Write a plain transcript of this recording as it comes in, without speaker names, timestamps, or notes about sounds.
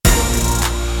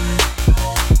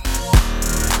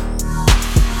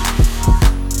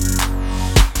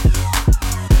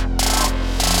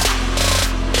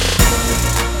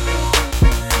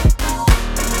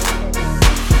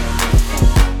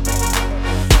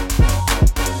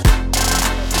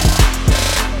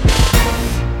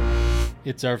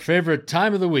It's our favorite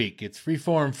time of the week. It's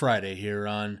Freeform Friday here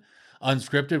on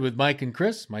Unscripted with Mike and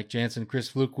Chris. Mike Jansen, Chris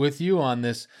Fluke with you on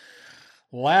this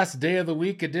last day of the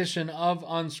week edition of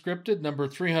Unscripted, number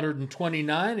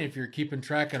 329. If you're keeping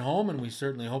track at home, and we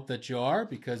certainly hope that you are,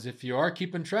 because if you are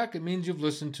keeping track, it means you've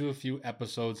listened to a few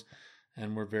episodes,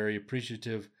 and we're very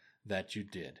appreciative that you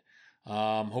did.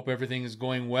 Hope everything is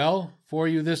going well for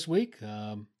you this week.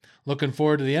 Looking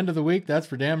forward to the end of the week, that's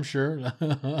for damn sure.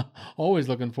 Always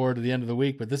looking forward to the end of the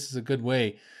week, but this is a good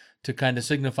way to kind of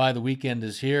signify the weekend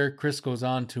is here. Chris goes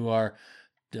on to our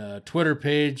Twitter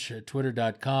page,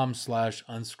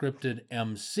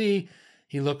 twitter.com/unscriptedmc.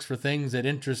 He looks for things that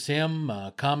interest him,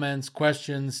 comments,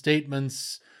 questions,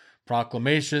 statements,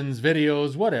 proclamations,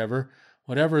 videos, whatever.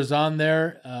 Whatever is on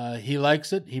there, he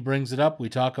likes it. He brings it up. We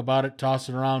talk about it, toss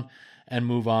it around, and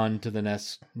move on to the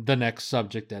next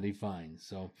subject that he finds.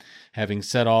 So having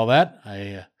said all that,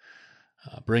 I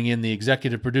bring in the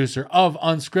executive producer of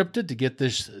Unscripted to get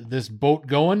this boat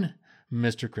going,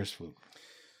 Mr. Chris Fluke.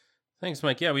 Thanks,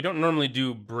 Mike. Yeah, we don't normally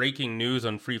do breaking news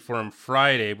on Freeform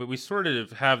Friday, but we sort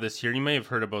of have this here. You may have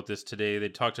heard about this today. They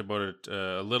talked about it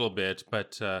a little bit,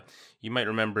 but you might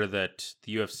remember that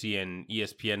the UFC and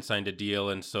ESPN signed a deal,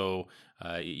 and so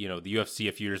the UFC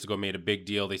a few years ago made a big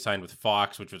deal. They signed with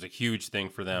Fox, which was a huge thing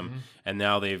for them, and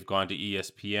now they've gone to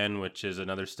ESPN, which is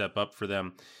another step up for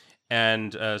them.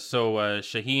 And so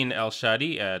Shaheen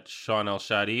El-Shadi at Sean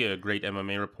El-Shadi, a great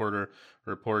MMA reporter,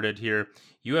 reported here,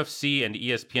 UFC and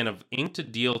ESPN have inked a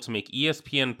deal to make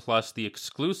ESPN Plus the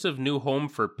exclusive new home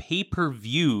for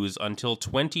pay-per-views until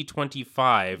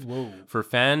 2025 for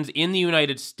fans in the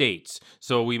United States.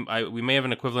 So we may have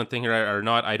an equivalent thing here or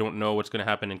not. I don't know what's going to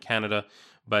happen in Canada.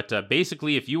 But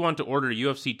basically, if you want to order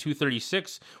UFC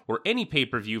 236 or any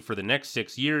pay-per-view for the next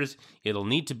 6 years, it'll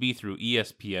need to be through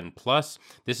ESPN Plus.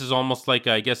 This is almost like,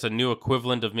 I guess, a new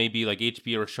equivalent of maybe like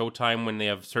HBO or Showtime when they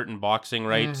have certain boxing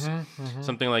rights,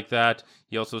 something like that.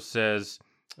 He also says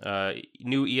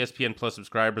new ESPN Plus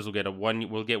subscribers will get 1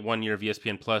 year of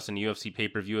ESPN Plus and UFC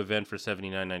pay-per-view event for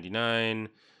 $79.99.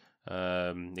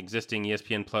 Existing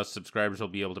ESPN Plus subscribers will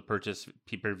be able to purchase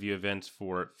pay-per-view events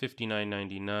for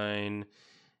 $59.99.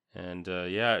 And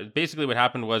basically what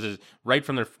happened was right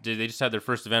from they just had their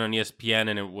first event on ESPN,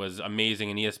 and it was amazing,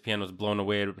 and ESPN was blown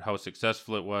away at how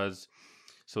successful it was.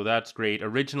 So that's great.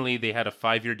 Originally, they had a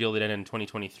 5-year deal that ended in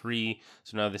 2023,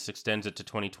 so now this extends it to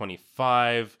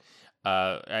 2025.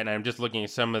 And I'm just looking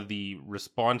at some of the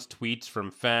response tweets from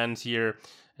fans here.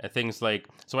 Things like,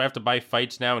 so I have to buy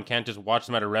fights now and can't just watch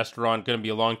them at a restaurant. Going to be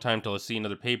a long time till I see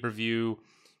another pay-per-view.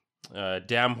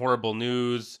 Damn horrible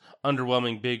news.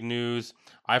 Underwhelming big news.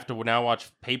 I have to now watch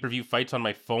pay-per-view fights on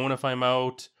my phone if I'm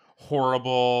out.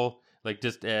 Horrible. Like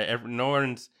just no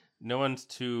one's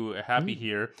too happy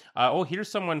here.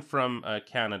 Here's someone from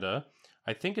Canada.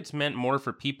 I think it's meant more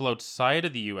for people outside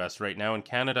of the U.S. right now. In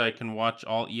Canada, I can watch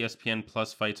all ESPN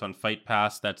Plus fights on Fight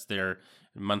Pass. That's their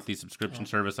monthly subscription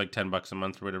service, like $10 a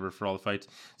month or whatever for all the fights.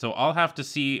 So I'll have to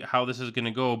see how this is going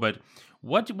to go. But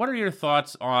what are your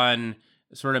thoughts on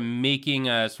sort of making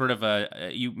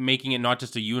making it not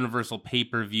just a universal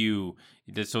pay-per-view,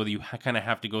 so that you kind of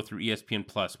have to go through ESPN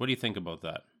Plus? What do you think about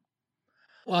that?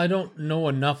 Well, I don't know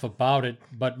enough about it,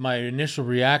 but my initial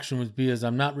reaction would be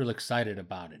I'm not real excited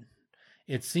about it.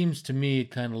 It seems to me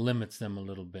it kind of limits them a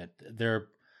little bit. They're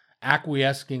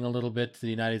acquiescing a little bit to the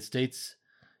United States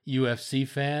UFC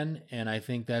fan, and I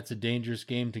think that's a dangerous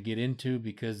game to get into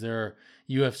because there are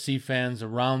UFC fans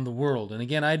around the world. And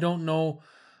again, I don't know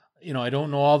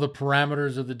all the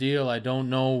parameters of the deal. I don't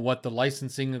know what the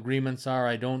licensing agreements are.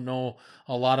 I don't know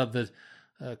a lot of the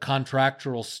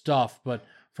contractual stuff, but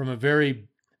from a very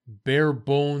bare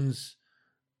bones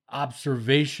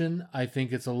observation, I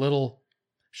think it's a little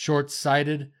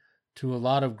short-sighted to a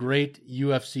lot of great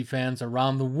UFC fans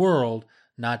around the world,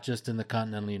 not just in the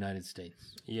continental United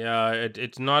States. Yeah,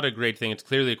 it's not a great thing. It's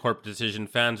clearly a corporate decision.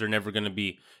 Fans are never going to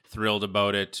be thrilled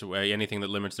about it. Anything that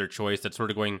limits their choice, that's sort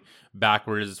of going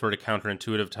backwards. It's sort of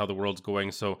counterintuitive to how the world's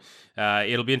going. So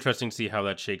it'll be interesting to see how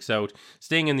that shakes out.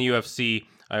 Staying in the UFC,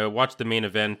 I watched the main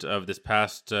event of this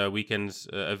past weekend's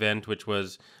event, which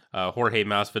was Jorge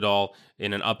Masvidal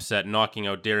in an upset, knocking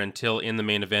out Darren Till in the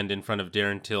main event in front of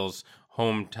Darren Till's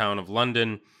hometown of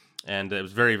London. And it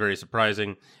was very, very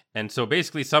surprising. And so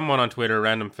basically someone on Twitter, a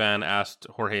random fan, asked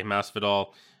Jorge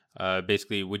Masvidal,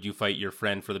 would you fight your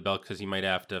friend for the belt? Because he might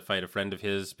have to fight a friend of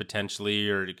his potentially,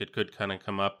 or it could kind of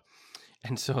come up.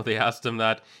 And so they asked him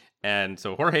that. And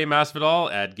so Jorge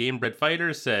Masvidal at Game Bred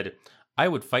Fighters said, I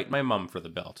would fight my mom for the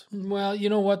belt. Well, you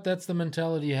know what? That's the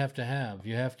mentality you have to have.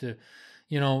 You have to,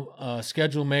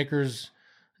 schedule makers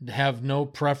have no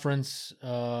preference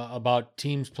about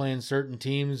teams playing certain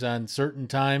teams on certain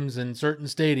times and certain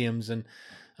stadiums. And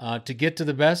to get to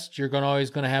the best, you're always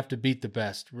going to have to beat the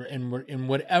best in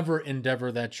whatever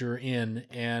endeavor that you're in.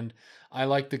 And I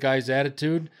like the guy's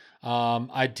attitude.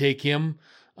 I'd take him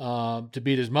to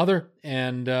beat his mother.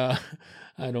 And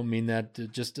I don't mean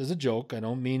that just as a joke. I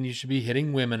don't mean you should be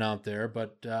hitting women out there.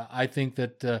 But I think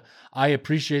that I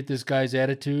appreciate this guy's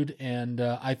attitude. And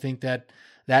I think that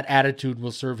attitude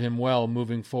will serve him well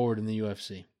moving forward in the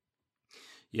UFC.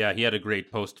 Yeah, he had a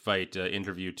great post-fight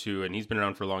interview too, and he's been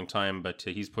around for a long time, but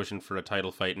he's pushing for a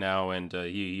title fight now, and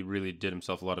he really did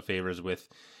himself a lot of favors with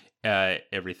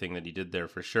everything that he did there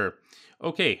for sure.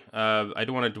 Okay, I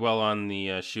don't want to dwell on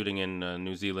the shooting in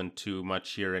New Zealand too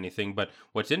much here or anything, but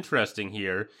what's interesting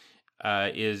here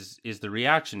is the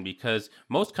reaction, because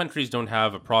most countries don't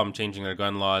have a problem changing their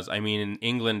gun laws. I mean, in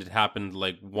England, it happened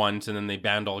like once, and then they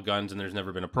banned all guns, and there's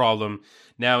never been a problem.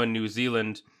 Now in New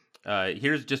Zealand,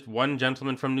 here's just one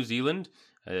gentleman from New Zealand.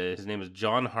 His name is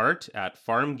John Hart at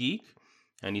Farm Geek,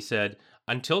 and he said,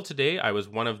 "Until today, I was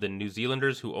one of the New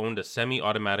Zealanders who owned a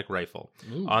semi-automatic rifle.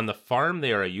 Ooh. On the farm,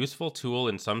 they are a useful tool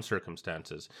in some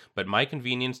circumstances, but my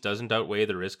convenience doesn't outweigh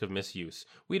the risk of misuse.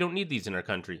 We don't need these in our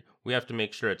country. We have to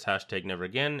make sure it's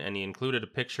 #neveragain," and he included a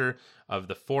picture of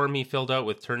the form he filled out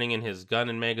with turning in his gun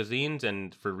and magazines,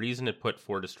 and for reason it put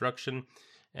for destruction.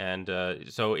 And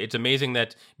so it's amazing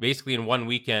that basically in one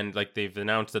weekend, like they've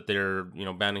announced that they're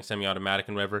banning semi-automatic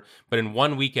and whatever, but in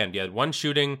one weekend, you had one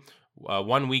shooting,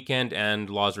 one weekend, and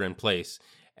laws are in place.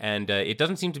 And it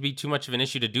doesn't seem to be too much of an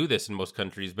issue to do this in most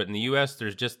countries, but in the U.S.,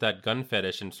 there's just that gun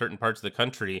fetish in certain parts of the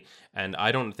country, and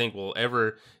I don't think we'll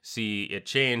ever see it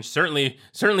change. Certainly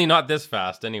not this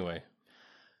fast, anyway.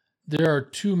 There are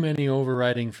too many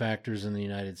overriding factors in the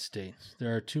United States.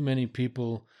 There are too many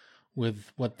people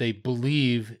with what they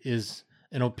believe is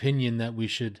an opinion that we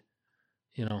should,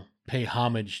 pay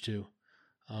homage to.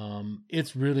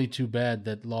 It's really too bad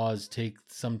that laws take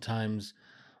sometimes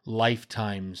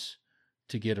lifetimes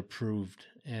to get approved,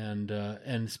 and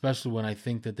especially when I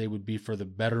think that they would be for the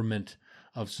betterment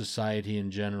of society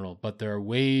in general. But there are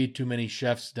way too many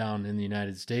chefs down in the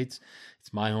United States.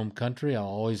 It's my home country. I'll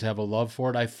always have a love for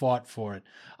it. I fought for it.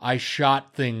 I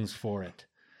shot things for it.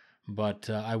 But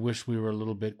I wish we were a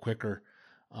little bit quicker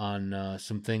on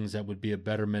some things that would be a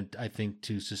betterment, I think,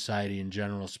 to society in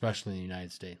general, especially in the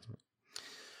United States.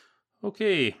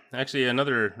 Okay, actually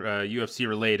another UFC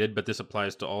related, but this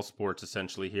applies to all sports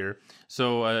essentially here.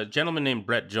 So a gentleman named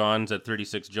Brett Johns at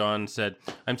 36 John said,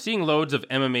 "I'm seeing loads of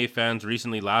MMA fans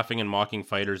recently laughing and mocking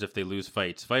fighters if they lose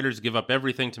fights. Fighters give up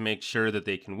everything to make sure that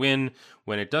they can win.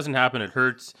 When it doesn't happen, it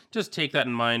hurts. Just take that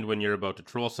in mind when you're about to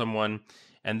troll someone."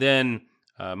 And then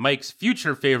Mike's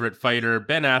future favorite fighter,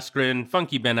 Ben Askren,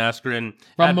 Funky Ben Askren.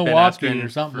 From Milwaukee or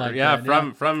something like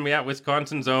that. From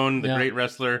Wisconsin's own, the great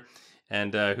wrestler,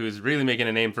 and who's really making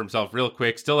a name for himself real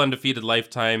quick. Still undefeated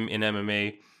lifetime in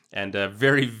MMA, and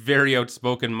very, very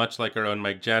outspoken, much like our own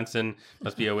Mike Jansen.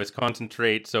 Must be a Wisconsin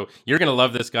trait. So you're going to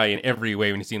love this guy in every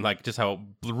way when you see him, like just how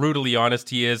brutally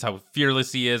honest he is, how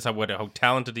fearless he is, how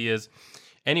talented he is.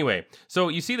 Anyway, so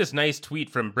you see this nice tweet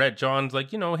from Brett Johns, like,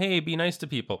 hey, be nice to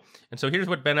people. And so here's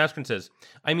what Ben Askren says.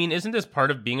 "I mean, isn't this part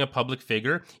of being a public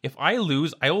figure? If I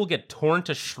lose, I will get torn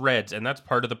to shreds, and that's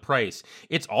part of the price.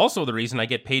 It's also the reason I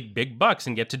get paid big bucks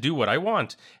and get to do what I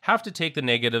want. Have to take the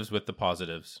negatives with the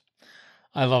positives."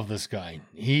 I love this guy.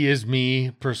 He is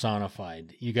me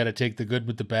personified. You got to take the good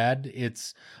with the bad.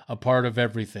 It's a part of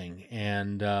everything.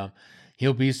 And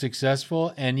he'll be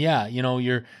successful. And yeah,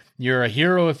 you're a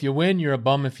hero if you win, you're a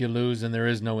bum if you lose, and there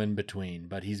is no in between.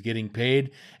 But he's getting paid,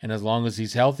 and as long as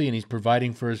he's healthy and he's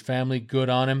providing for his family, good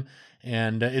on him.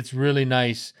 And it's really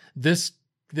nice. This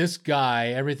guy,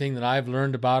 everything that I've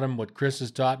learned about him, what Chris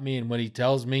has taught me and what he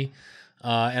tells me,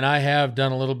 and I have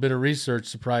done a little bit of research,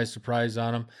 surprise, surprise,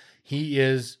 on him. He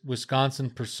is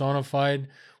Wisconsin personified.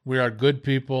 We are good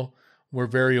people. We're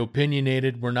very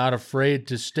opinionated. We're not afraid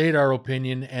to state our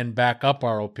opinion and back up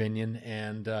our opinion.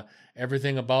 And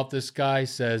everything about this guy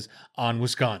says on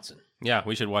Wisconsin. Yeah,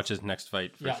 we should watch his next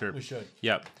fight for sure. Yeah, we should.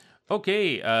 Yeah.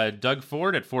 Okay, Doug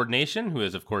Ford at Ford Nation, who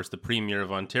is, of course, the Premier of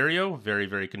Ontario. Very,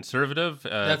 very conservative.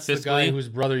 That's fiscally. The guy whose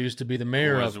brother used to be the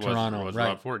mayor of Toronto. Was right.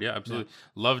 Rob Ford, yeah, absolutely.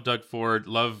 Yeah. Love Doug Ford.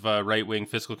 Love right-wing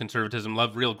fiscal conservatism.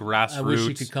 Love real grassroots. I wish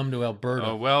he could come to Alberta.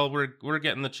 Oh, well, we're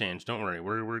getting the change. Don't worry.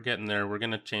 We're getting there. We're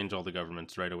going to change all the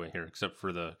governments right away here, except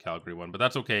for the Calgary one. But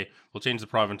that's okay. We'll change the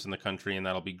province and the country, and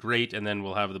that'll be great. And then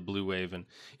we'll have the blue wave, and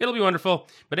it'll be wonderful.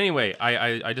 But anyway,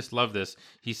 I just love this.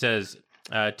 He says,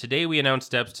 Today, we announced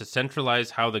steps to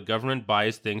centralize how the government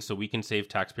buys things so we can save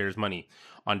taxpayers' money.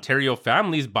 Ontario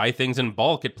families buy things in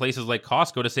bulk at places like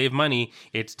Costco to save money.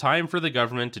 It's time for the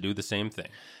government to do the same thing.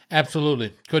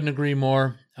 Absolutely. Couldn't agree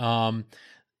more.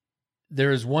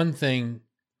 There is one thing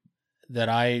that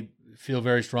I feel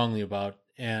very strongly about,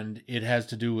 and it has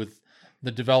to do with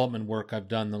the development work I've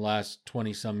done the last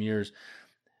 20 some years.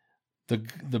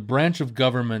 The branch of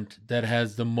government that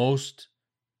has the most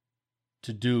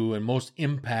to do and most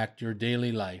impact your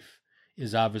daily life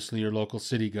is obviously your local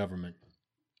city government.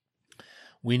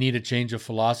 We need a change of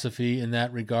philosophy in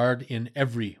that regard in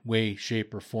every way,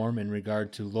 shape, or form in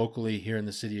regard to locally here in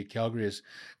the city of Calgary, as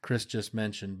Chris just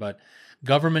mentioned. But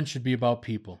government should be about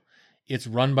people. It's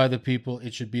run by the people.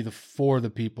 It should be for the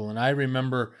people. And I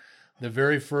remember the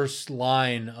very first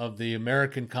line of the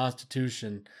American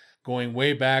Constitution going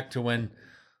way back to when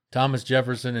Thomas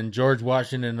Jefferson and George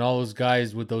Washington and all those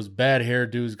guys with those bad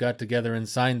hairdos got together and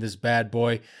signed this bad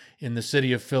boy in the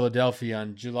city of Philadelphia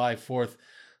on July 4th,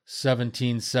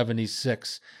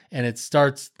 1776. And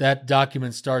that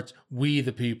document starts, "We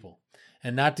the people."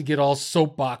 And not to get all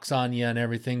soapbox on you and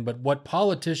everything, but what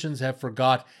politicians have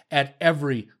forgot at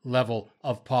every level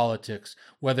of politics,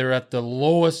 whether at the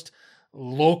lowest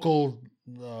local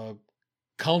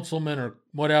councilman or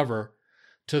whatever,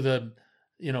 to the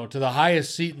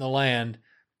highest seat in the land,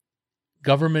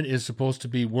 government is supposed to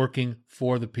be working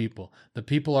for the people. The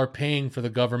people are paying for the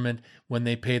government when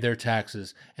they pay their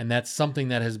taxes. And that's something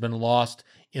that has been lost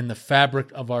in the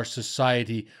fabric of our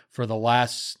society for the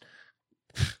last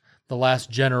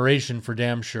generation, for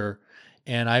damn sure.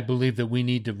 And I believe that we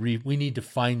need to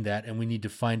find that, and we need to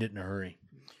find it in a hurry.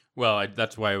 Well,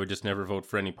 that's why I would just never vote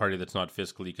for any party that's not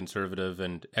fiscally conservative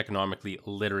and economically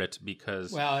literate,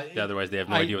 because otherwise they have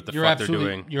no idea what the fuck they're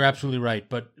doing. You're absolutely right.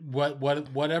 But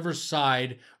whatever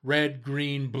side, red,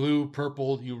 green, blue,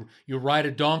 purple, you ride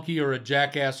a donkey or a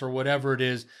jackass or whatever it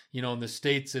is. In the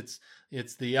States,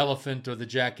 it's the elephant or the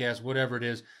jackass, whatever it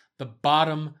is. The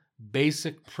bottom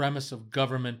basic premise of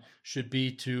government should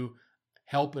be to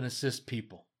help and assist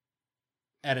people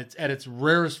at its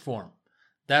rarest form.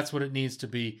 That's what it needs to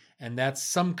be, and that's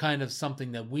some kind of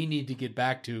something that we need to get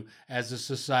back to as a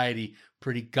society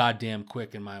pretty goddamn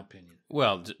quick, in my opinion.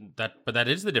 Well, that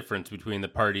is the difference between the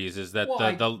parties, is that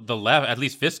the left, at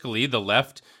least fiscally, the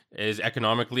left is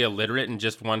economically illiterate and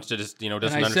just wants to doesn't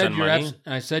understand money.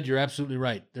 And I said you're absolutely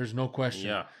right. There's no question.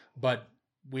 Yeah. But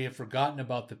we have forgotten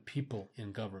about the people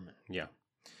in government. Yeah.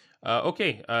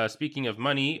 Okay, speaking of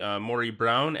money, Maury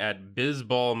Brown at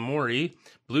Bizball Maury.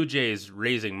 Blue Jays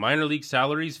raising minor league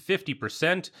salaries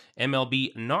 50%,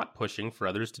 MLB not pushing for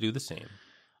others to do the same.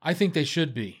 I think they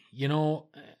should be,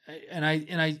 and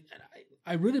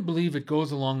I really believe it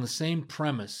goes along the same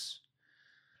premise,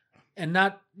 and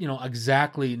not,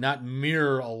 exactly, not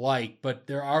mirror alike, but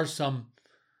there are some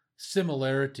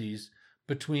similarities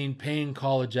between paying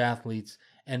college athletes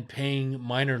and paying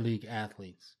minor league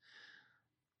athletes.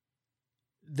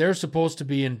 They're supposed to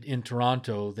be in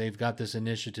Toronto. They've got this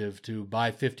initiative to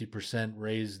by 50%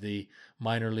 raise the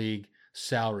minor league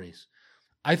salaries.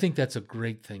 I think that's a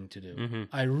great thing to do. Mm-hmm.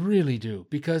 I really do.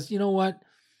 Because you know what?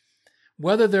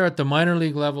 Whether they're at the minor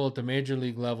league level, at the major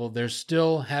league level, they're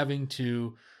still having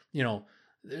to,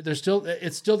 it's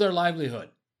still their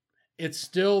livelihood. It's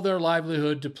still their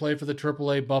livelihood to play for the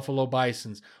AAA Buffalo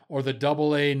Bisons or the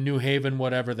AA New Haven,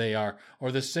 whatever they are,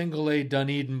 or the single A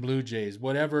Dunedin Blue Jays,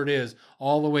 whatever it is,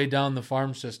 all the way down the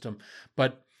farm system.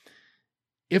 But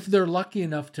if they're lucky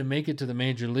enough to make it to the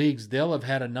major leagues, they'll have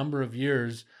had a number of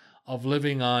years of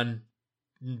living on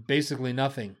basically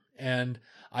nothing. And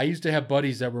I used to have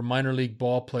buddies that were minor league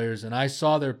ball players, and I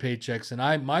saw their paychecks,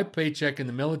 and my paycheck in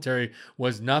the military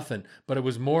was nothing, but it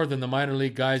was more than the minor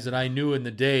league guys that I knew in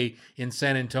the day in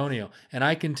San Antonio. And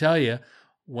I can tell you,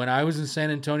 when I was in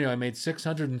San Antonio, I made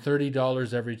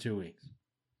 $630 every 2 weeks.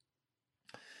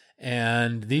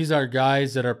 And these are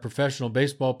guys that are professional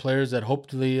baseball players that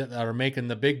hopefully are making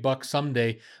the big bucks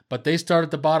someday, but they start at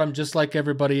the bottom just like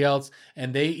everybody else,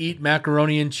 and they eat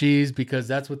macaroni and cheese because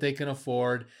that's what they can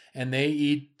afford, and they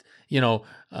eat,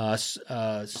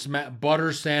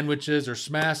 butter sandwiches or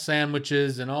smash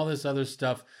sandwiches and all this other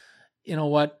stuff. You know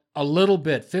what? A little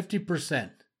bit,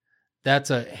 50%. That's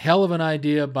a hell of an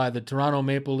idea by the Toronto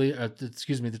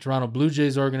the Toronto Blue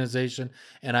Jays organization,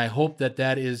 and I hope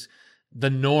that is the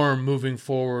norm moving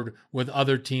forward with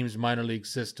other teams' minor league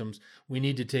systems. We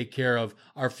need to take care of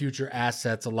our future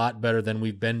assets a lot better than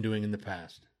we've been doing in the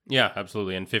past. Yeah,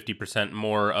 absolutely. And 50%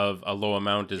 more of a low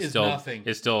amount is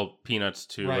still peanuts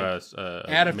to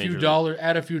add a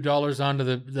few dollars onto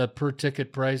the per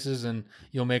ticket prices, and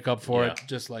you'll make up for it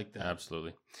just like that.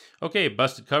 Absolutely. Okay,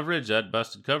 busted coverage at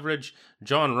busted coverage.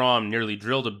 John Rahm nearly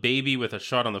drilled a baby with a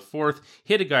shot on the fourth,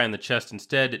 hit a guy in the chest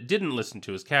instead, didn't listen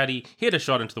to his caddy, hit a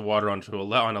shot into the water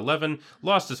on 11,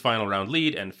 lost his final round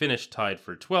lead, and finished tied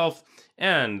for 12th.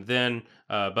 And then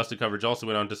busted coverage also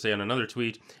went on to say on another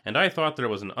tweet, and I thought there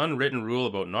was an unwritten rule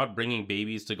about not bringing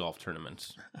babies to golf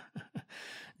tournaments.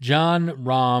 John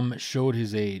Rahm showed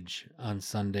his age on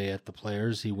Sunday at the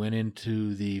Players. He went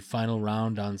into the final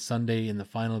round on Sunday in the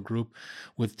final group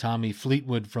with Tommy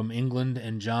Fleetwood from England.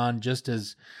 And John, just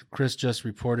as Chris just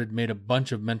reported, made a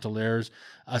bunch of mental errors,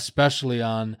 especially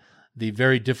on the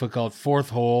very difficult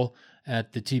fourth hole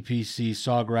at the TPC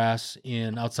Sawgrass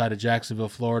outside of Jacksonville,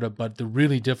 Florida. But the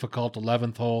really difficult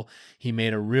 11th hole, he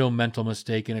made a real mental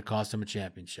mistake, and it cost him a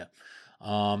championship.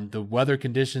 The weather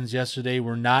conditions yesterday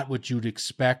were not what you'd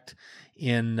expect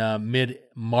in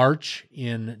mid-March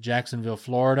in Jacksonville,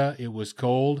 Florida. It was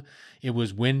cold. It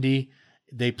was windy.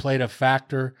 They played a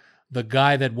factor. The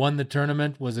guy that won the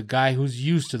tournament was a guy who's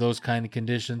used to those kind of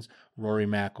conditions, Rory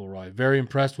McIlroy. Very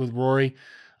impressed with Rory.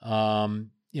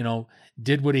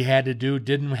 Did what he had to do.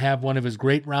 Didn't have one of his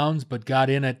great rounds, but got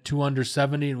in at 2 under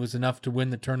 70 and was enough to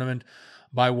win the tournament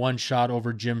by one shot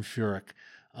over Jim Furyk.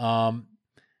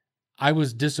 I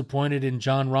was disappointed in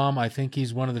John Rahm. I think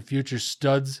he's one of the future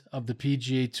studs of the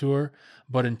PGA Tour,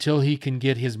 but until he can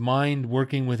get his mind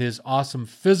working with his awesome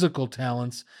physical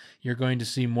talents, you're going to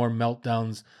see more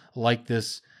meltdowns like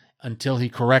this until he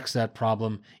corrects that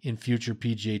problem in future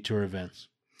PGA Tour events.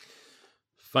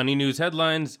 Funny news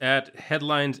headlines at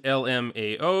Headlines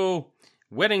LMAO.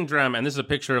 Wedding drama, and this is a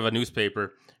picture of a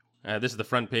newspaper. This is the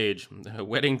front page.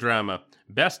 Wedding drama.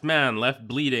 Best man left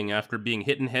bleeding after being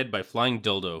hit in head by flying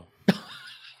dildo.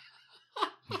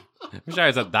 I wish I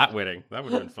was at that wedding. That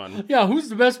would have been fun. Yeah, who's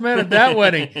the best man at that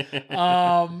wedding?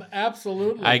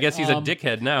 Absolutely. I guess he's a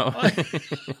dickhead now.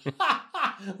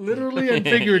 Literally and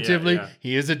figuratively, yeah.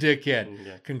 He is a dickhead.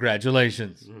 Yeah.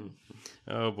 Congratulations.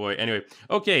 Oh, boy. Anyway,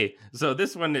 okay, so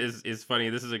this one is funny.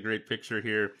 This is a great picture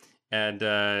here. And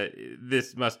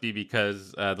this must be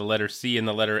because the letter C and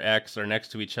the letter X are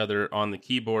next to each other on the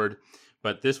keyboard.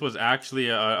 But this was actually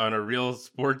on a real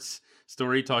sports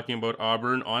story talking about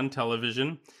Auburn on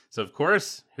television. So, of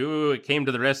course, who came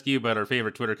to the rescue but our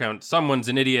favorite Twitter account, Someone's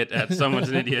an Idiot at Someone's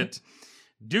an Idiot.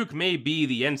 Duke may be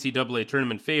the NCAA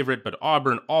tournament favorite, but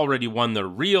Auburn already won the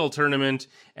real tournament.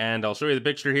 And I'll show you the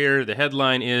picture here. The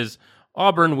headline is,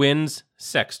 Auburn wins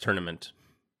sex tournament.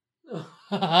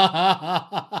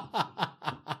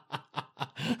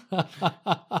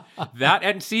 That,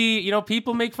 and see,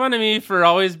 people make fun of me for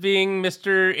always being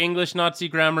Mr. English Nazi,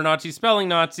 grammar Nazi, spelling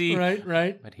Nazi.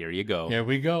 Right. But here you go. Here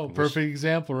we go. Perfect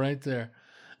example right there.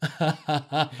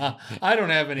 I don't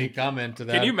have any comment to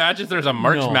that. Can you imagine if there's a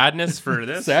March Madness for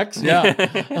this? Sex?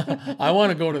 Yeah. I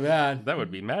want to go to that. That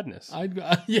would be madness.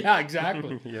 Yeah,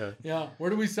 exactly. Yeah.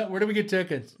 Where do we get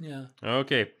tickets? Yeah.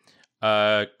 Okay.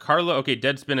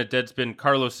 Deadspin.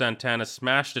 Carlos Santana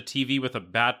smashed a TV with a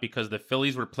bat because the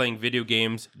Phillies were playing video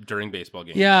games during baseball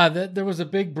games. Yeah, there was a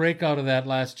big breakout of that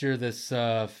last year. This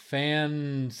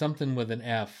fan something with an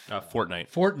F.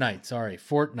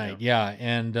 Fortnite. Yeah.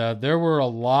 And there were a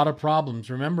lot of problems.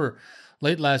 Remember,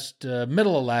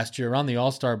 middle of last year, around the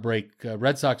All-Star break,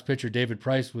 Red Sox pitcher David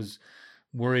Price was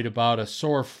worried about a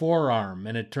sore forearm,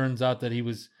 and it turns out that he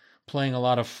was playing a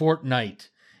lot of Fortnite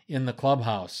in the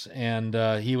clubhouse, and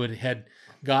he had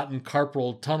gotten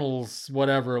carpal tunnels,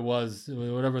 whatever it was,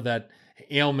 whatever that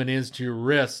ailment is to your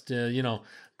wrist,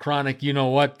 chronic,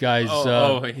 guys.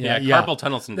 Carpal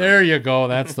tunnel syndrome. There you go,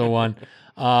 that's the one.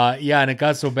 And it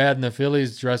got so bad in the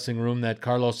Phillies dressing room that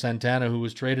Carlos Santana, who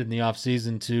was traded in the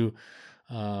offseason to,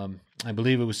 I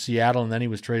believe it was Seattle, and then he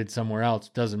was traded somewhere else.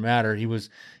 Doesn't matter. He was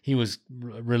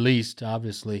released,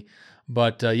 obviously.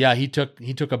 But he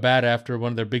took a bat after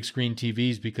one of their big screen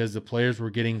TVs because the players were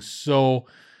getting so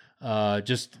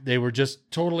they were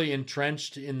just totally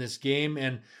entrenched in this game.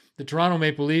 And the Toronto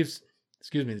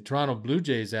Blue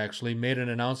Jays actually made an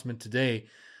announcement today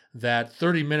that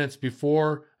 30 minutes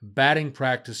before batting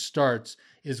practice starts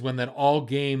is when that all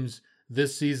games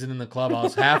this season in the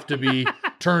clubhouse have to be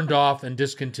turned off and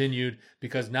discontinued,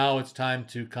 because now it's time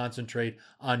to concentrate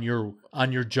on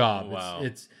your job. Wow.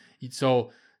 It's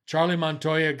so. Charlie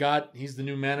Montoya he's the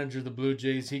new manager of the Blue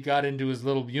Jays. He got into his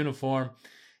little uniform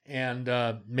and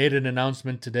made an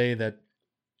announcement today that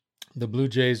the Blue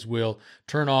Jays will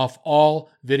turn off all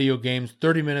video games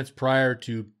 30 minutes prior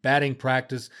to batting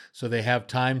practice so they have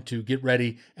time to get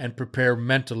ready and prepare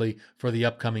mentally for the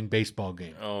upcoming baseball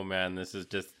game. Oh man, this is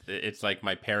it's like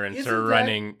my parents are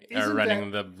running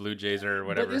the Blue Jays or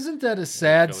whatever. But isn't that a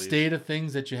sad state of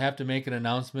things that you have to make an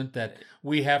announcement that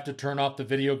we have to turn off the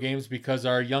video games because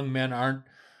our young men aren't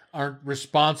aren't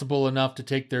responsible enough to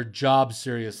take their job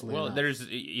seriously. Well, enough. there's,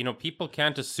 people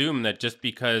can't assume that just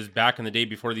because back in the day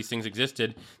before these things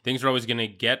existed, things are always going to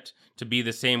get to be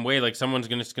the same way. Like someone's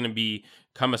going to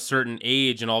become a certain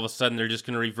age and all of a sudden they're just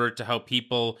going to revert to how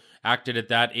people acted at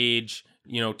that age,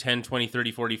 10, 20,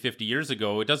 30, 40, 50 years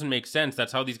ago. It doesn't make sense.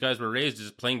 That's how these guys were raised,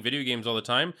 just playing video games all the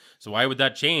time. So why would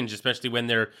that change, especially when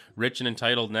they're rich and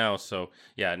entitled now? So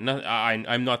yeah,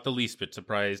 I'm not the least bit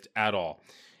surprised at all.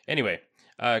 Anyway,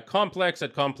 Complex,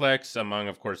 among,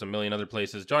 of course, a million other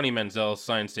places, Johnny Manziel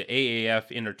signs to AAF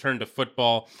in return to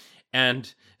football.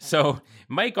 And so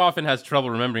Mike often has trouble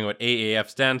remembering what AAF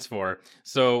stands for.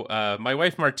 So my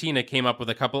wife Martina came up with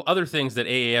a couple other things that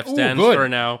AAF stands for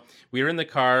now. We were in the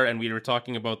car and we were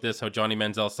talking about this, how Johnny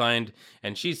Manziel signed.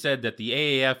 And she said that the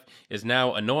AAF is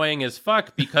now annoying as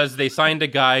fuck because they signed a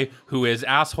guy who is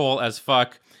asshole as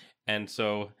fuck. And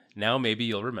so now maybe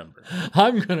you'll remember.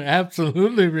 I'm going to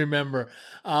absolutely remember.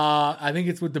 I think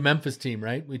it's with the Memphis team,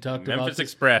 right? We talked about Memphis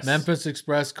Express. Memphis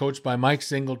Express, coached by Mike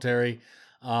Singletary.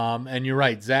 And you're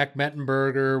right. Zach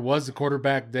Mettenberger was the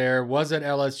quarterback there, was at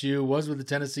LSU, was with the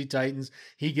Tennessee Titans.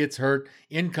 He gets hurt.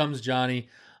 In comes Johnny.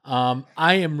 I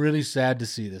am really sad to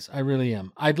see this. I really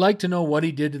am. I'd like to know what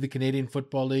he did to the Canadian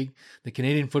Football League. The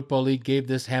Canadian Football League gave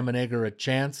this ham and egger a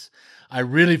chance. I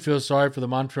really feel sorry for the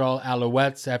Montreal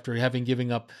Alouettes after having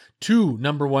given up 2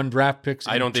 number 1 draft picks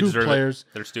and I don't 2 players.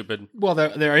 They're stupid. Well,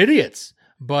 they're idiots.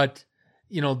 But,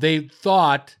 they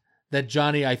thought that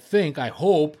Johnny, I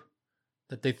hope,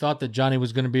 that they thought that Johnny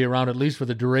was going to be around at least for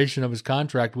the duration of his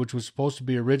contract, which was supposed to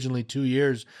be originally 2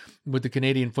 years with the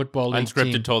Canadian Football League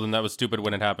Unscripted team. told them that was stupid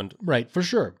when it happened. Right, for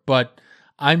sure. But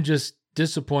I'm just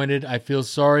disappointed. I feel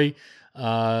sorry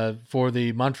for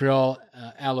the Montreal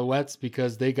Alouettes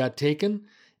because they got taken,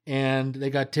 and they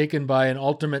got taken by an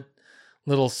ultimate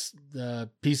little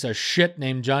piece of shit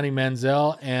named Johnny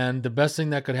Manziel. And the best thing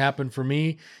that could happen for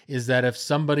me is that if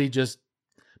somebody just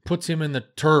puts him in the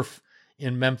turf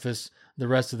in Memphis the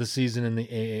rest of the season in the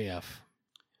AAF.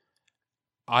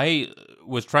 I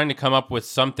was trying to come up with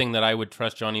something that I would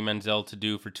trust Johnny Manziel to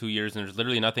do for 2 years, and there's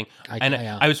literally nothing.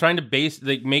 I was trying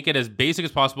to make it as basic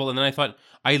as possible, and then I thought,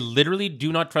 I literally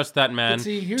do not trust that man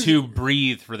to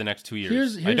breathe for the next 2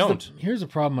 years. I don't. Here's a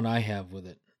problem that I have with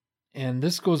it, and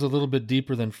this goes a little bit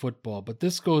deeper than football, but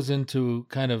this goes into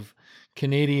kind of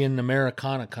Canadian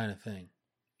Americana kind of thing.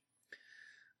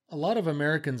 A lot of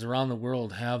Americans around the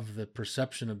world have the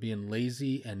perception of being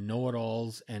lazy and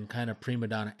know-it-alls and kind of prima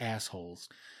donna assholes.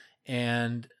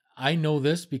 And I know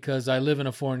this because I live in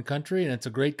a foreign country, and it's a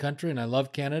great country, and I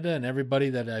love Canada and everybody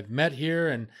that I've met here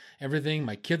and everything.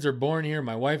 My kids are born here.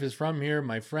 My wife is from here.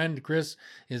 My friend Chris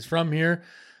is from here.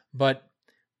 But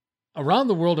around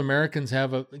the world, Americans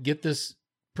get this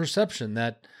perception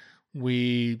that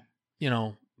we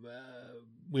don't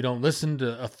listen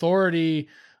to authority.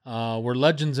 We're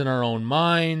legends in our own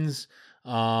minds.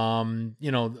 The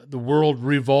world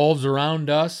revolves around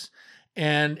us,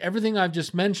 and everything I've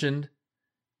just mentioned.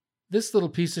 This little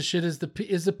piece of shit is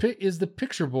the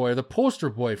picture boy or the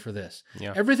poster boy for this.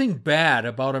 Yeah. Everything bad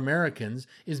about Americans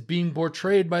is being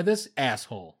portrayed by this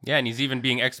asshole. Yeah, and he's even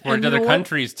being exported to other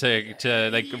countries to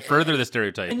further the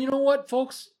stereotype. And you know what,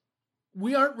 folks?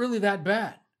 We aren't really that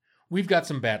bad. We've got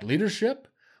some bad leadership.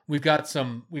 We've got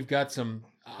some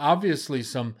obviously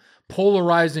some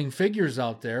polarizing figures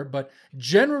out there, but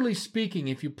generally speaking,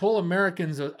 if you pull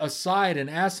Americans aside and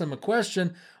ask them a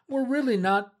question, we're really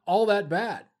not all that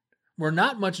bad. We're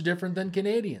not much different than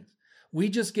Canadians. We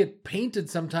just get painted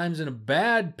sometimes in a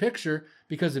bad picture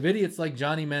because of idiots like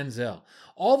Johnny Manziel.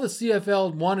 All the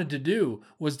CFL wanted to do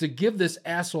was to give this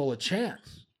asshole a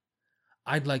chance.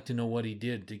 I'd like to know what he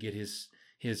did to get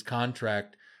his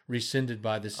contract rescinded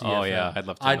by the CFL. Oh yeah,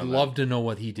 I'd love to know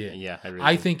what he did. Yeah,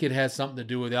 I think it has something to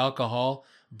do with alcohol,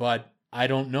 but I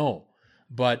don't know.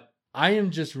 But I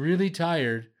am just really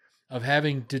tired of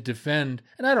having to defend,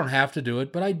 and I don't have to do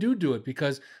it, but I do it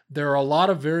because there are a lot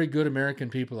of very good American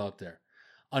people out there.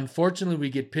 Unfortunately, we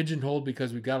get pigeonholed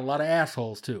because we've got a lot of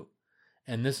assholes too.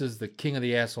 And this is the king of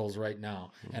the assholes right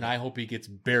now. And I hope he gets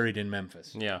buried in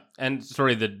Memphis. Yeah. And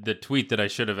sorry, the tweet that I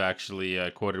should have actually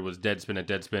quoted was Deadspin at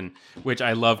Deadspin, which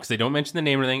I love because they don't mention the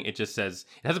name or anything. It just says,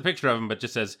 it has a picture of him, but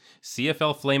just says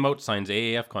CFL Flameout signs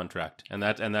AAF contract. And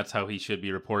that's how he should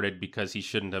be reported because he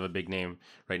shouldn't have a big name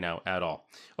right now at all.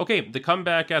 Okay, the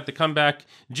comeback.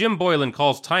 Jim Boylan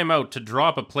calls timeout to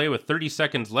drop a play with 30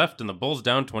 seconds left and the Bulls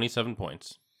down 27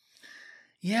 points.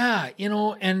 Yeah,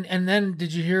 and then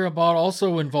did you hear about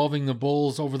also involving the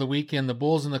Bulls over the weekend? The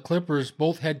Bulls and the Clippers,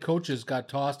 both head coaches got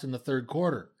tossed in the third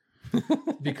quarter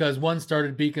because one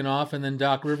started beaking off and then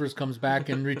Doc Rivers comes back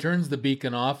and returns the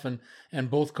beacon off and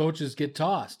both coaches get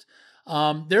tossed.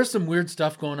 There's some weird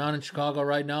stuff going on in Chicago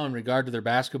right now in regard to their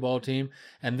basketball team,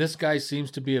 and this guy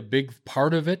seems to be a big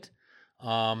part of it.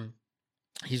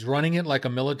 He's running it like a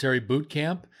military boot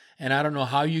camp, and I don't know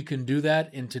how you can do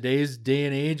that in today's day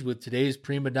and age with today's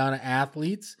prima donna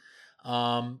athletes.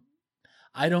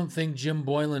 I don't think Jim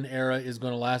Boylan era is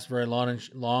going to last very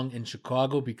long in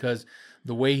Chicago, because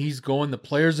the way he's going, the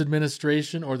players'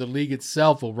 administration or the league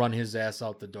itself will run his ass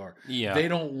out the door. Yeah. They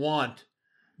don't want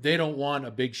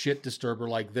a big shit disturber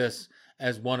like this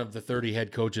as one of the 30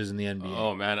 head coaches in the NBA.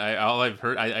 Oh man, all I've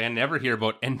heard, I never hear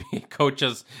about NBA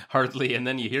coaches hardly, and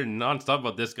then you hear nonstop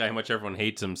about this guy, how much everyone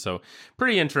hates him. So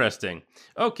pretty interesting.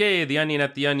 Okay, the Onion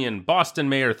at the Onion. Boston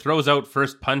mayor throws out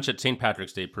first punch at St.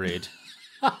 Patrick's Day parade.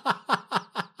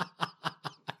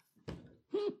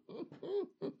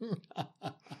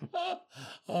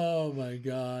 Oh my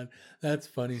God, that's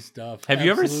funny stuff. Have you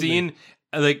ever seen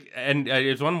and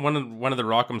it's one of the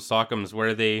Rock'em Sock'ems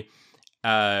where they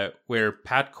where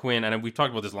Pat Quinn, and we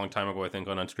talked about this a long time ago, I think,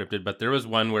 on Unscripted, but there was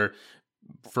one where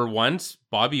for once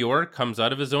Bobby Orr comes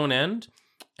out of his own end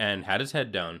and had his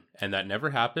head down, and that never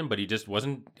happened, but he just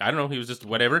wasn't, I don't know, he was just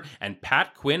whatever, and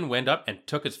Pat Quinn went up and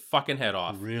took his fucking head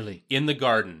off. Really? In the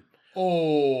Garden.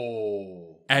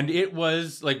 Oh. And it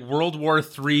was like World War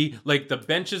III, like the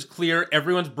bench is clear,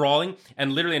 everyone's brawling,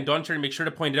 and literally, and Don Cherry, make sure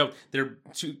to point it out,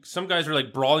 some guys are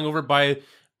like brawling over by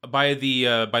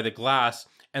the glass,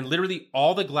 and literally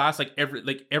all the glass, like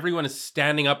everyone is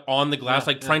standing up on the glass,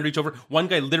 trying to reach over. One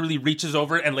guy literally reaches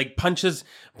over and like punches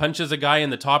a guy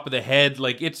in the top of the head.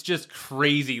 Like, it's just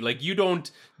crazy. Like, you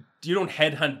don't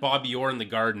headhunt Bobby Orr in the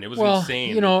Garden. It was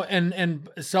insane. You know, and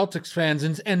Celtics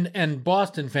fans and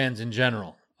Boston fans in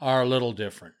general are a little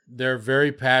different. They're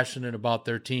very passionate about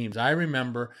their teams. I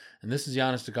remember, and this is the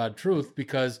honest to God truth,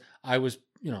 because I was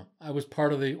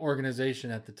part of the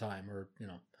organization at the time, or,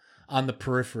 on the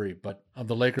periphery, but of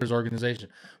the Lakers organization.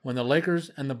 When the Lakers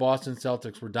and the Boston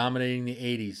Celtics were dominating the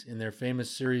 80s in their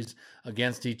famous series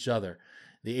against each other,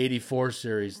 the 84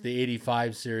 series, the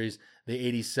 85 series, the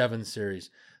 87 series,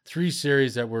 3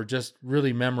 series that were just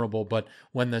really memorable. But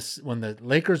when the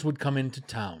Lakers would come into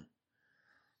town,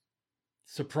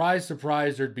 surprise,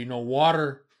 surprise, there'd be no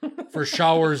water for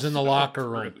showers in the locker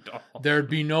room. There'd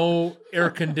be no air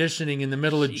conditioning in the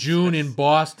middle of June in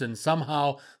Boston.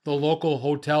 Somehow the local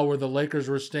hotel where the Lakers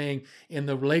were staying, in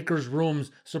the Lakers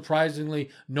rooms, surprisingly,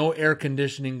 no air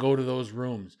conditioning go to those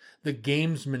rooms. The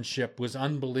gamesmanship was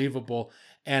unbelievable.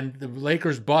 And the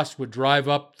Lakers bus would drive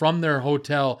up from their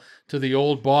hotel to the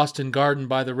old Boston Garden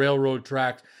by the railroad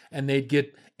tracks, and they'd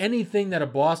get anything that a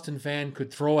Boston fan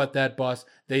could throw at that bus,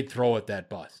 they'd throw at that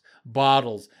bus.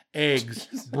 Bottles, eggs,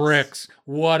 bricks,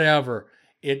 whatever.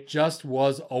 It just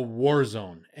was a war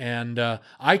zone. And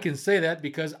I can say that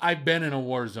because I've been in a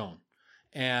war zone.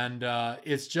 And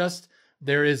it's just,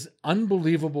 there is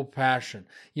unbelievable passion.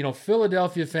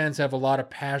 Philadelphia fans have a lot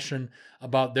of passion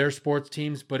about their sports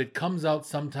teams, but it comes out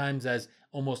sometimes as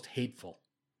almost hateful.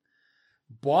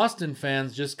 Boston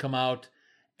fans just come out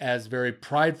as very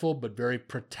prideful, but very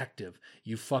protective.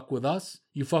 You fuck with us,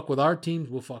 you fuck with our teams,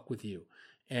 we'll fuck with you.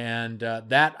 And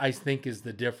that, I think, is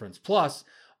the difference. Plus,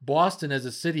 Boston as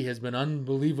a city has been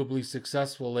unbelievably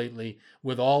successful lately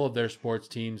with all of their sports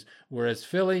teams, whereas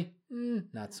Philly,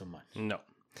 not so much. No.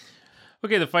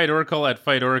 Okay, the Fight Oracle at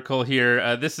Fight Oracle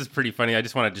here. This is pretty funny. I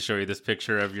just wanted to show you this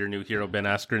picture of your new hero, Ben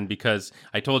Askren, because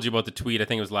I told you about the tweet, I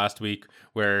think it was last week,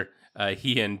 where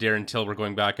he and Darren Till were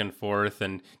going back and forth,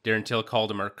 and Darren Till called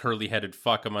him a curly-headed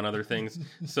fuck, among other things.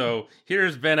 So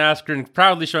here's Ben Askren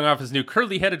proudly showing off his new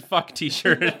curly-headed fuck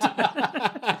t-shirt.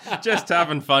 Just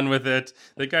having fun with it.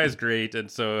 The guy's great, and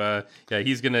so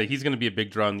he's gonna be a big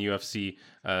draw in the UFC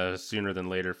sooner than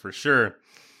later for sure.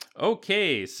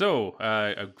 Okay, so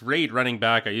a great running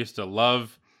back I used to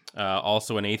love.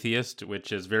 Also an atheist,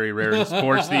 which is very rare in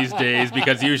sports these days,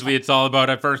 because usually it's all about,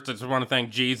 at first I just want to thank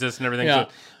Jesus and everything. Yeah.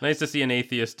 So nice to see an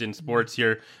atheist in sports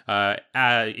here.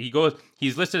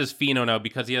 He's listed as Fino now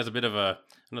because he has a bit of a,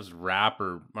 I don't know, rap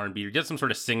or R&B, or does some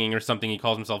sort of singing or something. He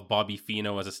calls himself Bobby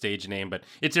Fino as a stage name, but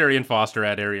it's Arian Foster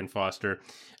at Arian Foster.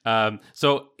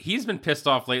 So he's been pissed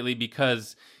off lately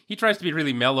because he tries to be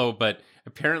really mellow, but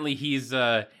apparently he's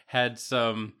had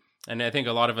some, and I think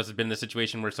a lot of us have been in the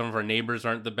situation where some of our neighbors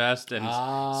aren't the best. And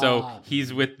so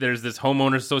there's this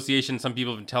homeowners association. Some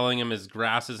people have been telling him his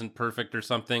grass isn't perfect or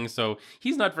something. So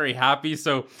he's not very happy.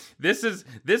 So this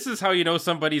is how you know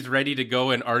somebody's ready to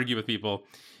go and argue with people.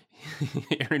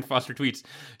 Arian Foster tweets,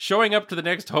 showing up to the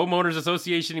next homeowners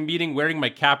association meeting wearing my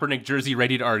Kaepernick jersey,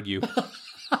 ready to argue.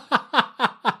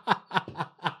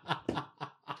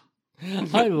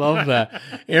 I love that.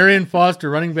 Arian Foster,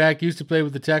 running back, used to play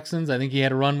with the Texans. I think he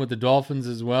had a run with the Dolphins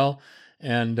as well.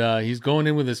 And he's going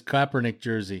in with his Kaepernick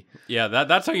jersey. Yeah,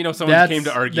 that's how you know someone came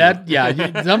to argue.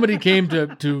 Somebody came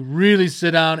to really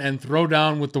sit down and throw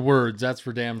down with the words. That's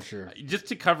for damn sure. Just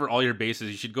to cover all your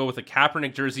bases, you should go with a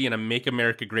Kaepernick jersey and a Make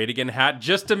America Great Again hat,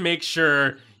 just to make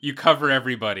sure you cover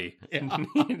everybody.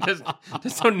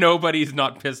 just so nobody's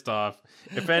not pissed off.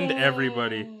 Offend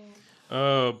everybody.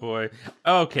 Oh boy.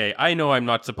 Okay, I know I'm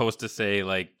not supposed to say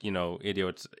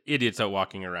idiots out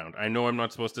walking around. I know I'm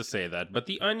not supposed to say that, but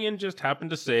the Onion just happened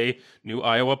to say new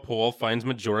Iowa poll finds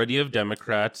majority of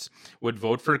Democrats would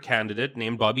vote for a candidate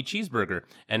named Bobby Cheeseburger.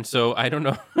 And so I don't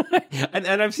know. and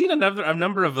I've seen a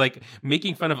number of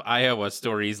making fun of Iowa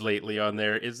stories lately on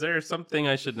there. Is there something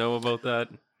I should know about that?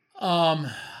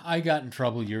 I got in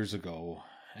trouble years ago,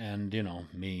 and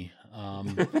me.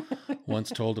 Once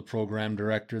told a program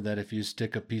director that if you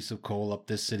stick a piece of coal up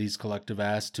this city's collective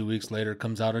ass, 2 weeks later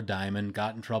comes out a diamond.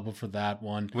 Got in trouble for that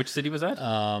one. Which city was that?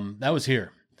 That was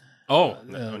here.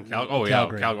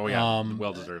 Calgary.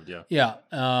 Well deserved. Yeah. Yeah.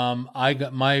 I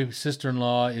got my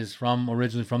sister-in-law is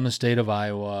originally from the state of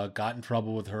Iowa. Got in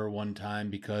trouble with her one time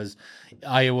because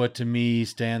Iowa to me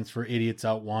stands for idiots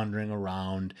out wandering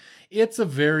around. It's a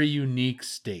very unique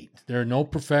state. There are no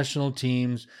professional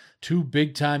teams. 2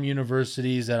 big-time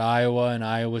universities at Iowa and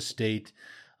Iowa State.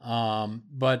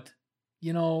 But,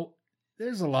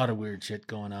 there's a lot of weird shit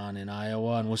going on in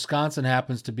Iowa, and Wisconsin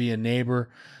happens to be a neighbor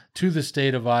to the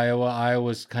state of Iowa.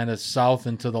 Iowa's kind of south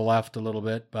and to the left a little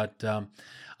bit, but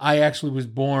I actually was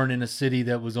born in a city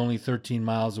that was only 13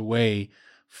 miles away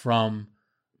from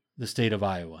the state of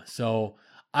Iowa. So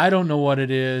I don't know what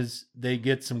it is. They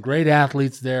get some great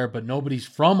athletes there, but nobody's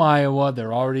from Iowa.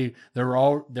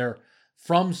 They're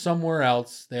from somewhere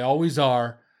else. They always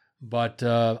are. But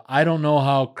I don't know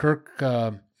how Kirk,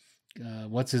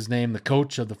 what's his name, the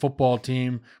coach of the football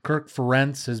team, Kirk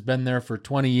Ferentz, has been there for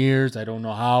 20 years. I don't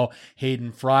know how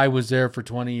Hayden Fry was there for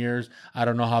 20 years. I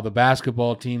don't know how the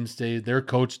basketball team their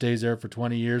coach stays there for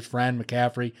 20 years, Fran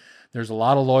McCaffrey. There's a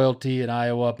lot of loyalty in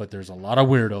Iowa, but there's a lot of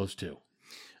weirdos too.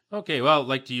 Okay, well, I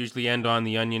like to usually end on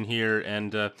the Onion here,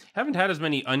 and haven't had as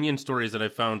many Onion stories that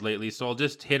I've found lately, so I'll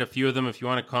just hit a few of them. If you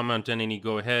want to comment on any,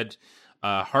 go ahead.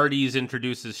 Hardee's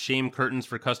introduces shame curtains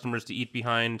for customers to eat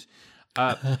behind.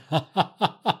 I've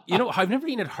never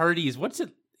eaten at Hardee's. What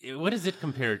is it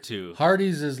compared to?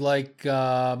 Hardee's is like,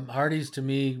 Hardee's to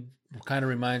me kind of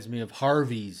reminds me of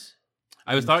Harvey's.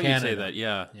 I thought you'd say that,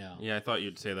 yeah. Yeah, I thought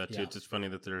you'd say that too. Yeah. It's just funny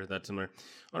that they're that similar.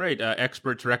 All right,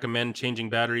 experts recommend changing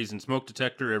batteries in smoke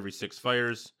detector every 6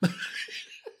 fires. I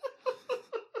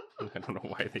don't know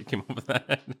why they came up with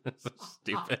that. That's so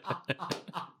stupid.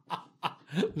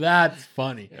 That's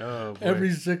funny. Oh, boy.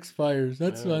 Every 6 fires.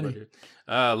 That's funny.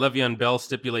 Le'Veon Bell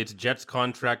stipulates Jets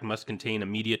contract must contain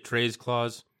immediate trade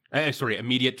clause.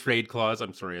 Immediate trade clause.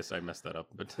 I'm sorry, I messed that up.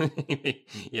 But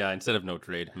yeah, instead of no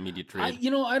trade, immediate trade.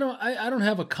 I don't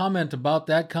have a comment about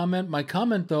that comment. My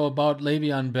comment though about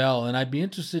Le'Veon Bell, and I'd be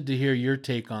interested to hear your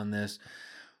take on this.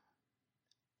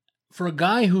 For a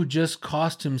guy who just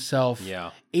cost himself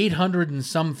 $800 and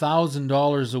some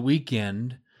 $1,000 a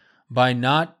weekend by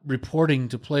not reporting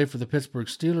to play for the Pittsburgh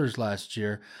Steelers last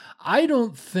year, I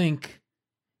don't think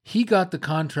he got the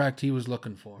contract he was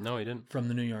looking for. No, he didn't. From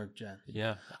the New York Jets.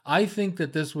 Yeah. I think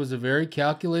that this was a very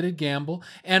calculated gamble.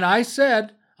 And I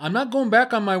said, I'm not going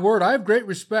back on my word. I have great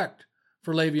respect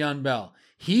for Le'Veon Bell.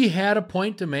 He had a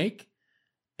point to make.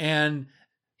 And,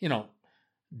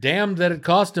 damned that it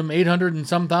cost him $800 and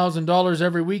some $1,000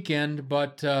 every weekend.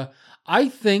 But I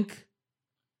think,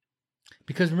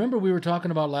 because remember we were talking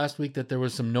about last week that there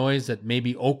was some noise that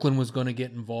maybe Oakland was going to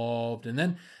get involved. And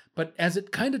then, but as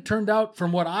it kind of turned out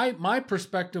from what my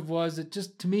perspective was, it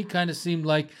just to me kind of seemed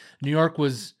like New York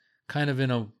was kind of in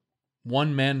a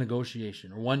one-man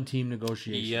negotiation or one-team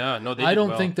negotiation. Yeah, no, I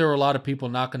don't think there were a lot of people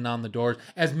knocking down the doors,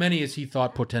 as many as he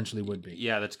thought potentially would be.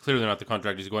 Yeah, that's clearly not the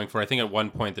contract he's going for. I think at one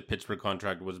point the Pittsburgh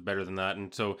contract was better than that,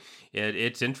 and so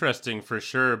it's interesting for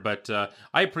sure. But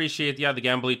I appreciate, the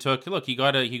gamble he took. Look, he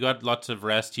got lots of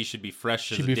rest. He should be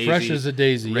fresh as a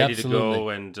daisy, ready absolutely. to go,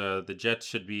 and the Jets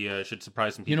should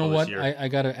surprise some people. You know what? This year. I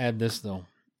got to add this though.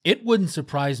 It wouldn't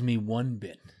surprise me one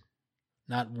bit,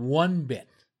 not one bit.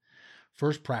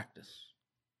 First practice.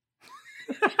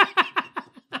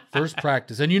 First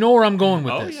practice. And you know where I'm going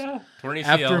with this. Yeah. Torn ACL.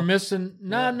 After missing,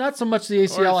 not so much the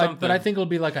ACL, but I think it'll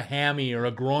be like a hammy or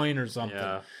a groin or something.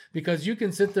 Yeah. Because you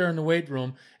can sit there in the weight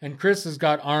room, and Chris has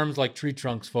got arms like tree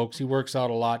trunks, folks. He works out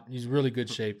a lot. He's really good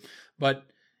shape. But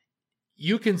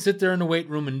you can sit there in the weight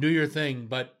room and do your thing,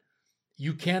 but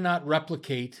you cannot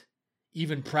replicate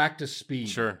even practice speed.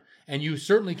 Sure. And you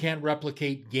certainly can't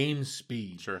replicate game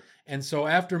speed. Sure. And so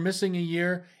after missing a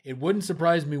year, it wouldn't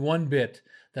surprise me one bit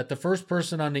that the first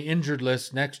person on the injured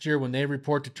list next year when they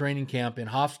report to training camp in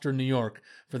Hofstra, New York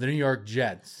for the New York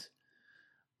Jets,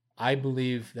 I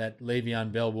believe that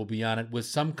Le'Veon Bell will be on it with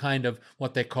some kind of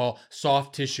what they call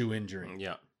soft tissue injury.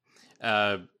 Yeah.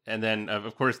 And then,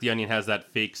 of course, The Onion has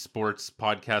that fake sports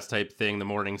podcast type thing, The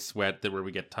Morning Sweat, where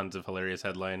we get tons of hilarious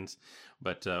headlines.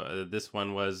 But this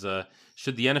one was,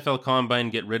 should the NFL Combine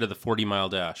get rid of the 40-mile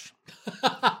dash?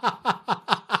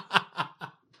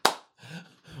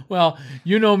 Well,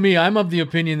 you know me. I'm of the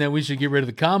opinion that we should get rid of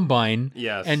the Combine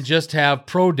and just have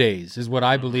pro days is what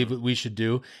I believe that we should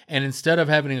do. And instead of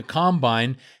having a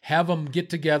Combine, have them get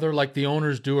together like the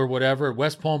owners do or whatever at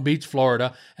West Palm Beach,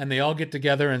 Florida, and they all get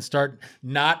together and start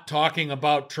not talking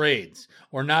about trades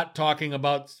or not talking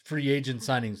about free agent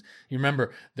signings. You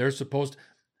remember, they're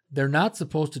not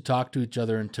supposed to talk to each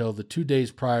other until the 2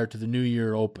 days prior to the New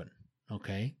Year Open,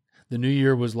 okay? The New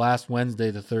Year was last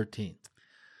Wednesday, the 13th.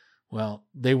 Well,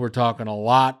 they were talking a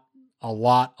lot,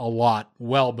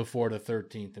 well before the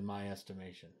 13th, in my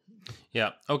estimation. Yeah.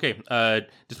 Okay.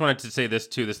 Just wanted to say this,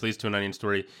 too. This leads to an Onion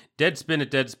story. Deadspin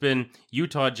at Deadspin.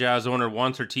 Utah Jazz owner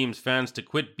wants her team's fans to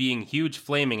quit being huge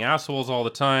flaming assholes all the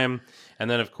time. And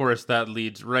then, of course, that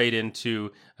leads right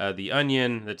into The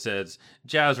Onion that says,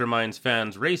 Jazz reminds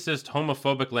fans racist,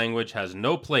 homophobic language has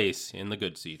no place in the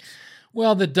good seats.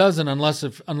 Well, that doesn't unless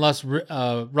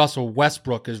Russell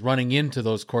Westbrook is running into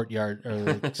those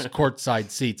courtside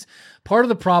seats. Part of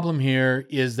the problem here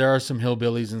is there are some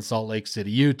hillbillies in Salt Lake City,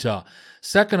 Utah.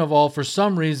 Second of all, for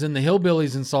some reason, the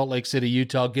hillbillies in Salt Lake City,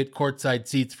 Utah get courtside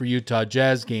seats for Utah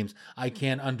Jazz games. I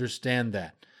can't understand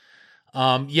that.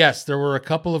 Yes, there were a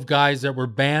couple of guys that were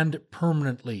banned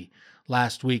permanently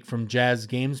last week from Jazz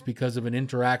games because of an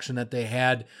interaction that they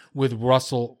had with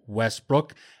Russell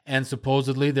Westbrook. And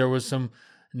supposedly there was some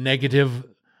negative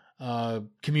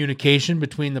communication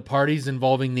between the parties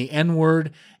involving the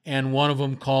N-word and one of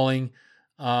them calling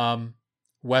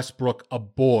Westbrook a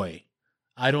boy.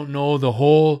 I don't know the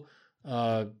whole,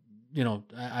 I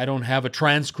don't have a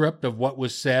transcript of what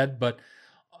was said, but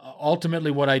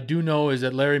ultimately what I do know is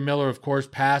that Larry Miller, of course,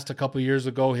 passed a couple years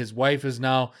ago. His wife is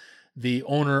now the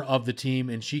owner of the team,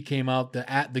 and she came out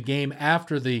at the game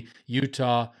after the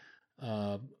Utah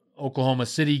Oklahoma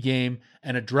City game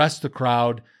and addressed the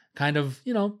crowd, kind of,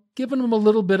 giving them a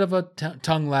little bit of a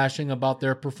tongue lashing about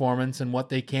their performance and what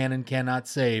they can and cannot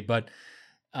say. But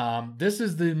this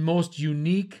is the most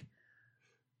unique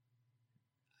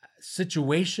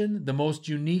situation, the most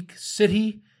unique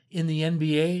city in the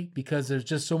NBA because there's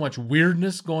just so much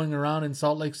weirdness going around in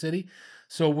Salt Lake City.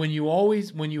 So when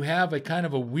you have a kind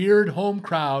of a weird home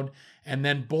crowd and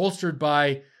then bolstered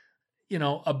by,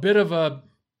 a bit of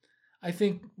I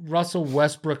think Russell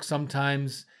Westbrook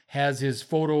sometimes has his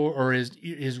photo or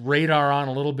his radar on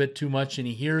a little bit too much and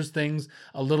he hears things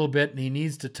a little bit and he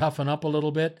needs to toughen up a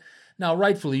little bit. Now,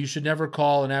 rightfully, you should never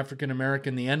call an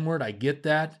African-American the N-word. I get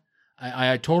that.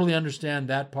 I totally understand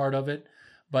that part of it.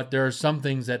 But there are some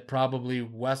things that probably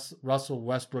Russell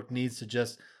Westbrook needs to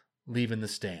just leave in the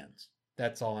stands.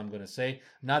 That's all I'm going to say.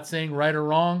 I'm not saying right or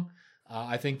wrong.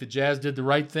 I think the Jazz did the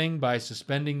right thing by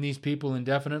suspending these people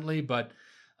indefinitely, but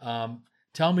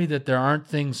tell me that there aren't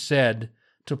things said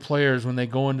to players when they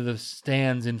go into the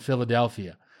stands in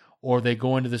Philadelphia, or they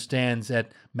go into the stands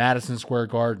at Madison Square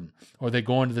Garden, or they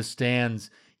go into the stands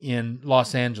in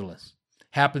Los Angeles.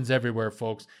 Happens everywhere,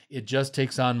 folks. It just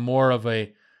takes on more of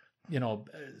a,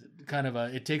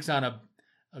 it takes on a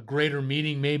greater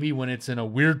meaning maybe when it's in a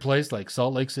weird place like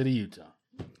Salt Lake City, Utah.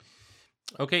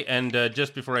 Okay, and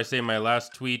just before I say my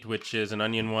last tweet, which is an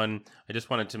Onion one, I just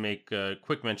wanted to make a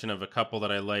quick mention of a couple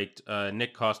that I liked.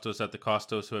 Nick Costos at the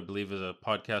Costos, who I believe is a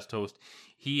podcast host.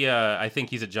 I think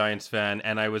he's a Giants fan,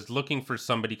 and I was looking for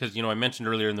somebody, because, I mentioned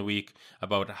earlier in the week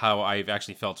about how I've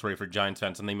actually felt sorry for Giants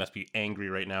fans, and they must be angry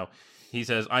right now. He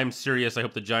says, I'm serious. I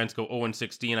hope the Giants go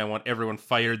 0-16. I want everyone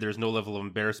fired. There's no level of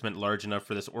embarrassment large enough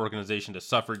for this organization to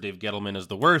suffer. Dave Gettleman is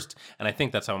the worst. And I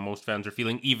think that's how most fans are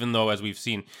feeling, even though, as we've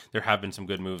seen, there have been some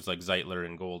good moves like Zeitler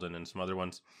and Golden and some other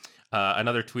ones.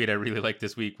 Another tweet I really liked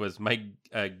this week was Mike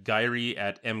Gyrie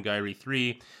at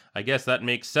mgyrie3. I guess that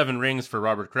makes 7 rings for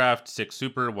Robert Kraft, 6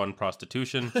 super, 1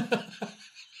 prostitution.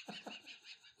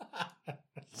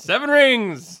 7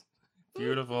 rings!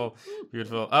 Beautiful,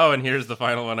 beautiful. Oh, and here's the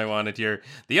final one I wanted here.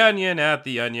 The Onion at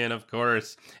The Onion, of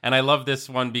course. And I love this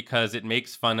one because it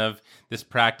makes fun of this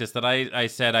practice that I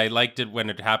said I liked it when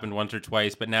it happened once or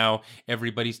twice, but now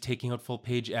everybody's taking out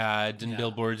full-page ads and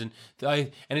billboards, and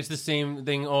it's the same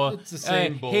thing. Oh, it's the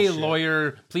same bullshit. Hey,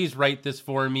 lawyer, please write this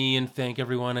for me and thank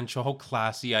everyone and show how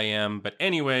classy I am. But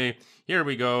anyway, here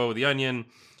we go. The Onion.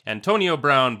 Antonio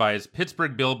Brown buys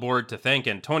Pittsburgh billboard to thank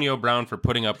Antonio Brown for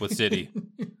putting up with City.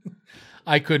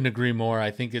 I couldn't agree more. I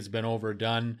think it's been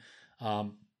overdone.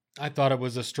 I thought it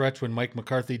was a stretch when Mike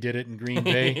McCarthy did it in Green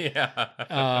Bay.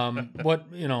 Yeah.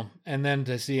 And then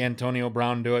to see Antonio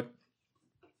Brown do it,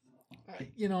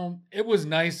 it was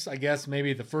nice, I guess,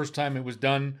 maybe the first time it was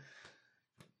done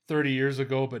 30 years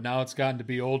ago, but now it's gotten to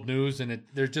be old news, and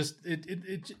it just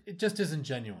isn't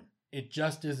genuine. It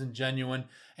just isn't genuine.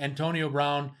 Antonio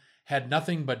Brown had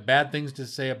nothing but bad things to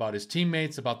say about his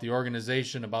teammates, about the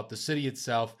organization, about the city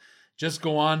itself. Just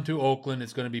go on to Oakland.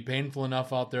 It's going to be painful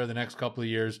enough out there the next couple of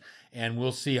years, and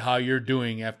we'll see how you're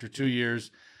doing after 2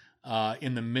 years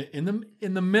in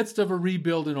the midst of a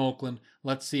rebuild in Oakland.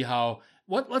 Let's see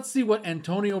what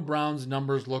Antonio Brown's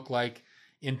numbers look like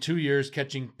in 2 years,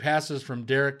 catching passes from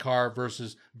Derek Carr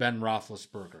versus Ben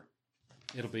Roethlisberger.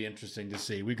 It'll be interesting to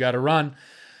see. We've got to run.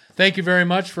 Thank you very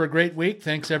much for a great week.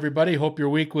 Thanks, everybody. Hope your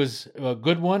week was a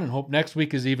good one, and hope next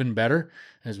week is even better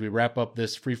as we wrap up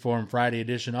this Freeform Friday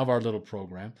edition of our little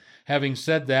program. Having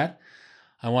said that,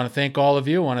 I want to thank all of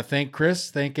you. I want to thank Chris.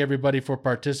 Thank everybody for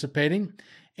participating.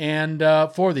 And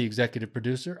for the executive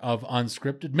producer of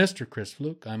Unscripted, Mr. Chris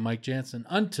Fluke, I'm Mike Jansen.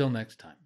 Until next time.